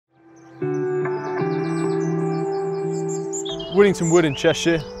Winnington Wood in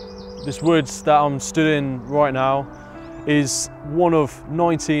Cheshire. This wood that I'm stood in right now is one of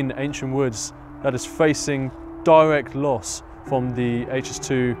 19 ancient woods that is facing direct loss from the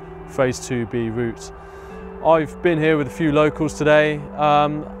HS2 Phase 2B route. I've been here with a few locals today,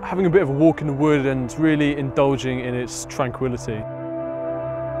 having a bit of a walk in the wood and really indulging in its tranquility.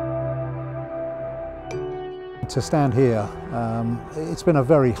 To stand here, it's been a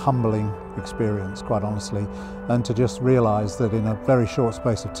very humbling experience, quite honestly, and to just realise that in a very short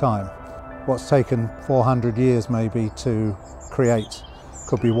space of time, what's taken 400 years maybe to create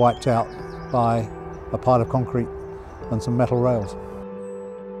could be wiped out by a pile of concrete and some metal rails.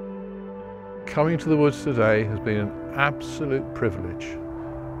 Coming to the woods today has been an absolute privilege.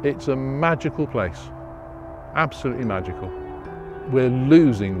 It's a magical place, absolutely magical. We're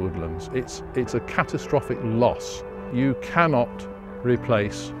losing woodlands. It's a catastrophic loss. You cannot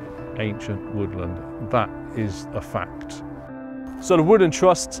replace ancient woodland. That is a fact. So the Woodland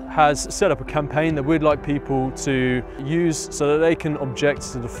Trust has set up a campaign that we'd like people to use so that they can object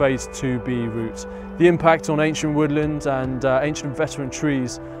to the Phase 2B route. The impact on ancient woodland and ancient veteran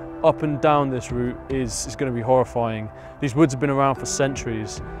trees up and down this route is going to be horrifying. These woods have been around for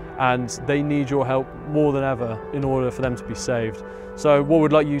centuries and they need your help more than ever in order for them to be saved. So what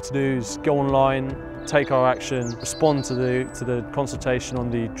we'd like you to do is go online, take our action, respond to the consultation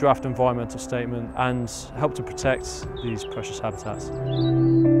on the draft environmental statement and help to protect these precious habitats.